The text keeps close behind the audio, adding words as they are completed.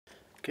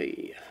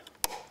Okay,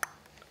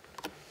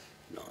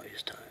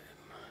 noise time.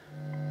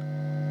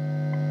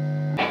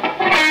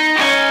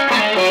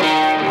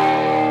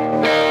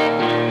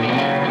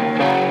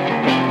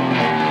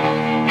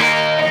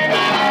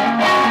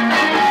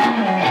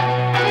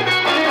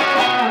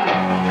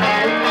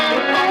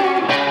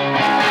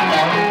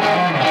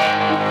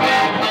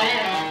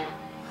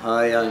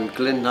 Hi, I'm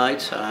Glyn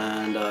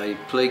and I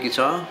play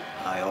guitar.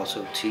 I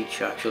also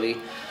teach actually.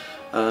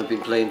 I've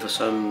been playing for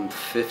some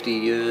 50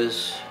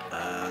 years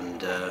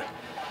and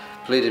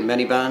played in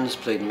many bands,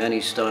 played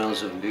many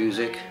styles of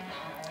music,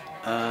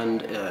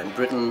 and in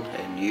Britain,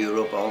 in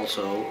Europe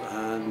also,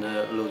 and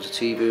loads of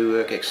TV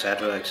work,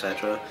 etc,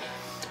 etc.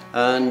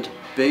 And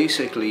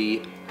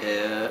basically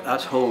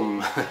at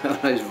home, when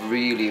I was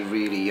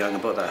really young,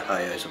 about that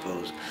high I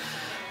suppose,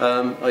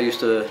 I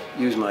used to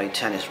use my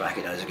tennis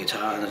racket as a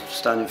guitar and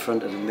stand in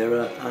front of the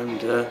mirror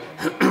and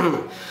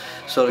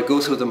sort of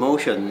go through the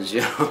motions,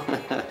 you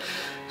know,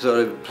 sort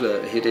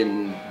of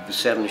hitting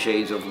 7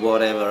 shades of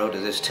whatever out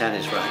of this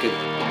tennis racket.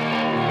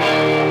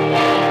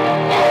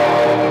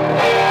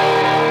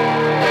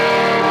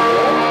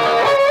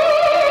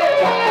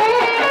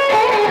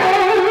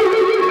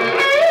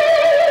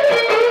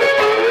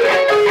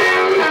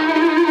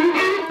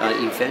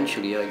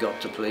 Eventually I got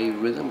to play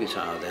rhythm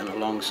guitar then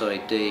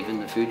alongside Dave in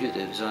the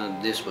Fugitives,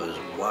 and this was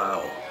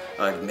wow,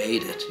 I've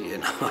made it, you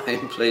know.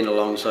 I'm playing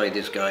alongside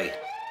this guy.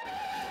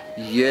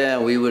 Yeah,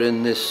 we were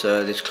in this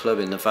this club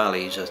in the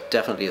Valleys,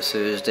 definitely a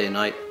Thursday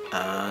night,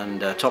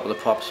 and Top of the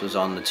Pops was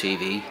on the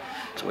TV,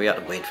 so we had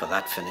to wait for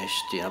that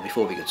finished, you know,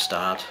 before we could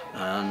start,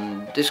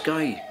 and this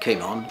guy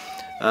came on.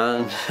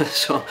 And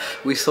so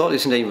we thought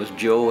his name was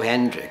Joe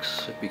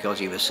Hendricks because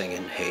he was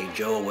singing, "Hey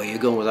Joe, where you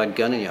going with that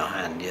gun in your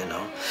hand," you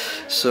know.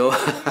 So,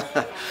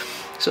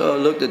 so I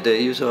looked at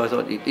Dave, so I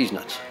thought, he's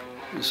nuts.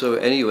 So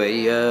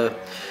anyway,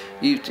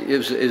 it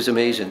was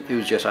amazing. It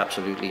was just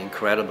absolutely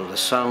incredible. The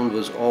sound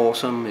was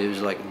awesome. It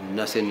was like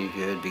nothing you've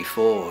heard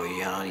before.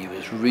 You know, he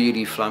was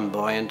really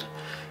flamboyant,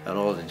 and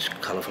all these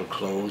colourful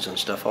clothes and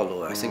stuff,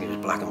 although I think it was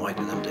black and white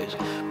in them days.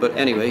 But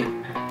anyway,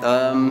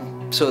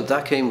 so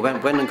that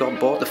went and got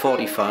bought the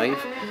 45,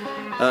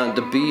 and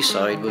the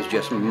B-side was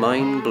just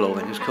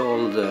mind-blowing. It was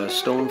called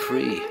Stone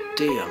Free,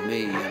 dear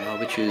me, you know,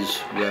 which is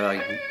where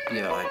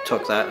I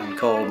took that and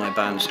called my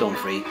band Stone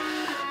Free,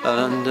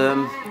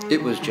 and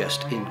it was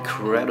just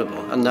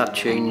incredible, and that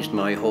changed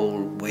my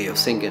whole way of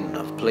thinking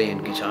of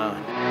playing guitar.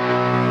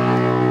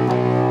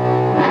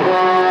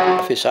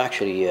 It's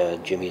actually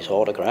Jimmy's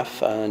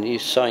autograph, and he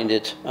signed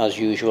it as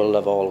usual,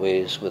 love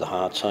always, with a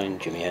heart sign,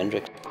 Jimi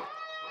Hendrix.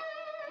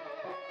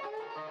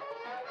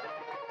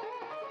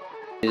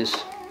 Is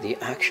the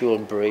actual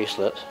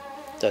bracelet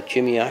that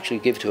Jimmy actually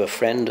gave to a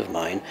friend of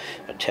mine,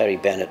 Terry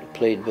Bennett, who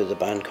played with a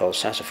band called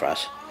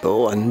Sassafras.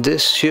 Oh, and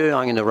this here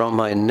hanging around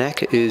my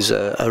neck is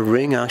a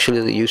ring actually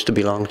that used to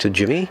belong to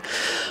Jimmy.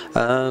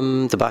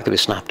 The back of it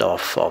snapped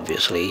off,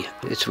 obviously.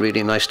 It's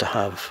really nice to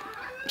have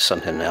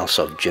something else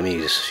of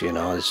Jimmy's, you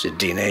know, the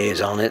DNA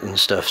is on it and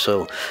stuff,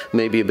 so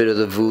maybe a bit of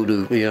the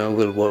voodoo, you know,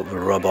 will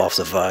rub off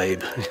the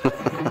vibe.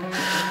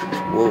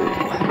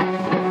 Whoa.